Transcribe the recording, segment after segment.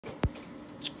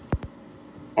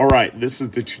All right, this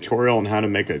is the tutorial on how to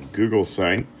make a Google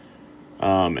site.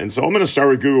 And so I'm going to start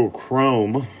with Google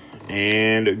Chrome.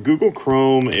 And Google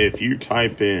Chrome, if you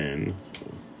type in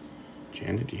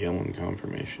Janet Yellen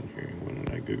confirmation here, when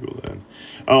did I Google that?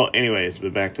 Oh, anyways,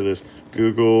 but back to this.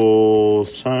 Google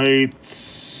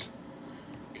Sites.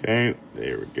 Okay,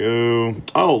 there we go.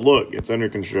 Oh, look, it's under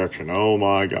construction. Oh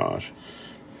my gosh.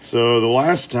 So the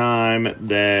last time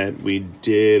that we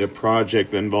did a project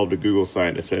that involved a Google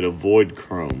site, I said avoid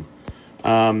Chrome.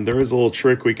 There is a little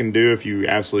trick we can do if you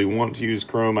absolutely want to use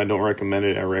Chrome. I don't recommend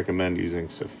it. I recommend using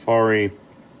Safari.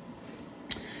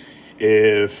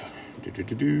 Sorry,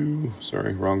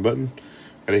 wrong button.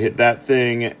 Gotta hit that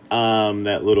thing,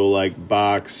 that little like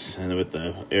box and with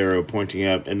the arrow pointing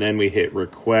up, and then we hit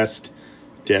request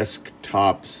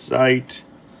desktop site.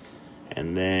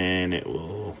 And then it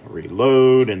will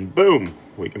reload, and boom,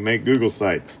 we can make Google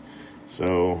Sites.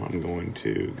 So I'm going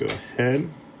to go ahead,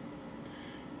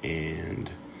 and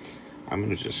I'm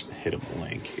going to just hit a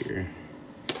blank here.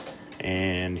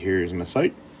 And here's my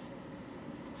site.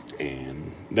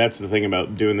 And that's the thing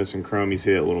about doing this in Chrome. You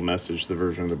see that little message, the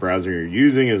version of the browser you're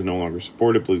using is no longer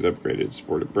supported. Please upgrade to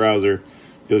supported browser.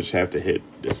 You'll just have to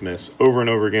hit dismiss over and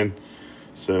over again.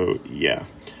 So yeah.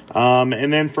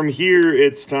 And then from here,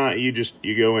 it's time you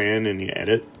go in and you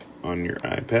edit on your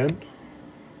iPad.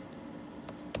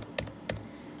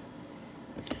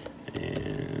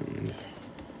 And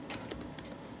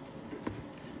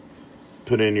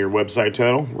put in your website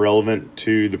title relevant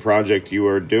to the project you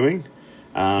are doing.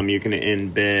 You can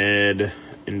embed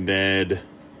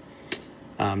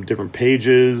different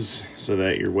pages so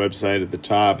that your website at the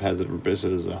top has a different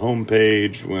business as a home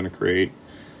page. We want to create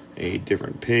a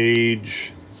different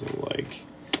page. So like,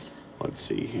 let's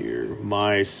see here,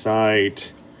 my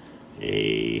site,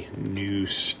 a new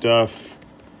stuff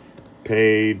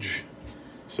page.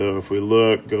 So if we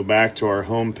look, go back to our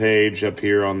home page up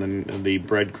here on the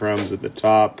breadcrumbs at the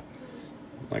top,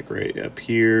 like right up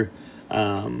here.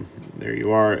 There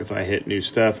you are. If I hit new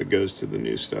stuff, it goes to the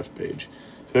new stuff page.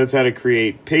 So that's how to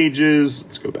create pages.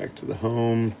 Let's go back to the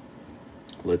home.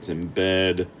 Let's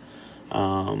embed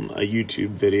a YouTube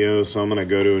video. So I'm going to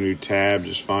go to a new tab,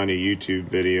 just find a YouTube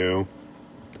video,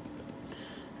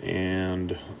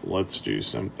 and let's do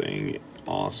something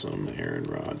awesome. Aaron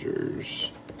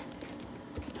Rodgers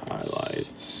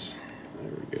highlights.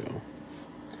 There we go.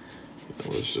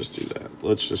 Let's just do that.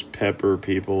 Let's just pepper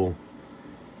people.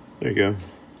 There you go.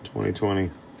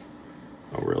 2020.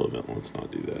 How relevant. Let's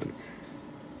not do that.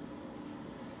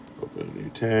 Open a new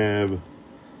tab.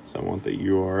 So I want the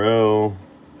URL.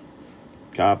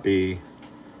 Copy.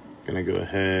 Gonna go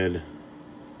ahead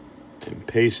and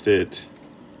paste it.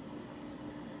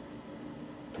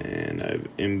 And I've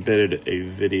embedded a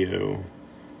video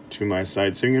to my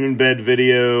site. So you can embed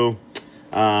video.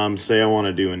 Say I want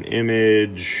to do an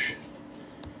image.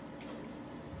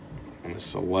 I'm gonna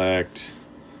select.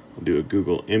 I'll do a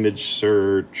Google image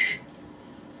search.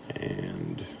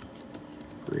 And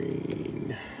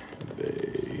Green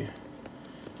Bay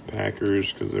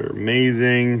Packers, because they're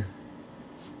amazing.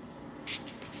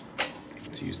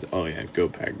 Use the, oh yeah, go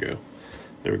pack go.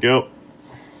 There we go.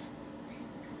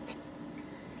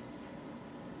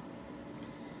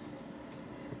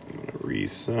 I'm gonna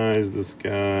resize this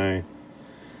guy.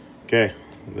 Okay,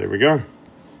 there we go.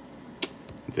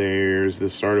 There's the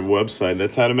start of website.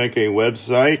 That's how to make a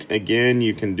website. Again,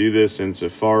 you can do this in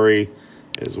Safari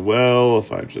as well.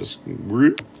 If I just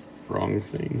wrong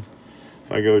thing.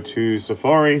 If I go to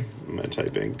Safari, I'm gonna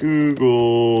type in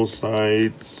Google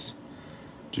Sites.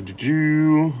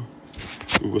 Google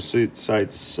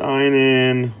Sites sign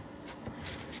in.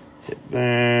 Hit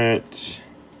that.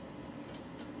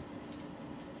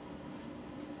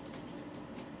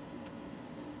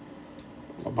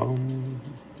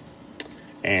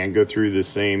 And go through the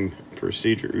same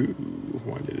procedure. Ooh,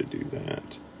 why did it do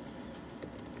that?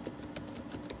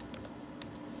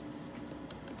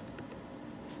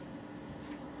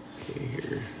 Let's see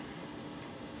here.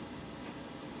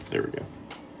 There we go.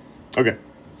 Okay.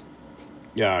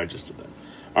 Yeah, I just did that.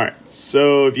 All right.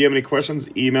 So if you have any questions,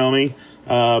 email me.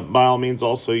 By all means,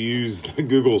 also use the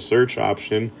Google search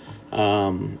option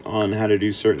on how to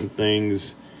do certain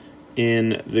things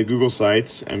in the Google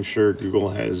Sites. I'm sure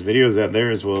Google has videos out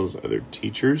there as well as other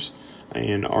teachers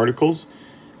and articles.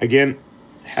 Again,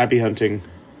 happy hunting,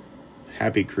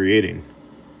 happy creating.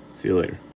 See you later.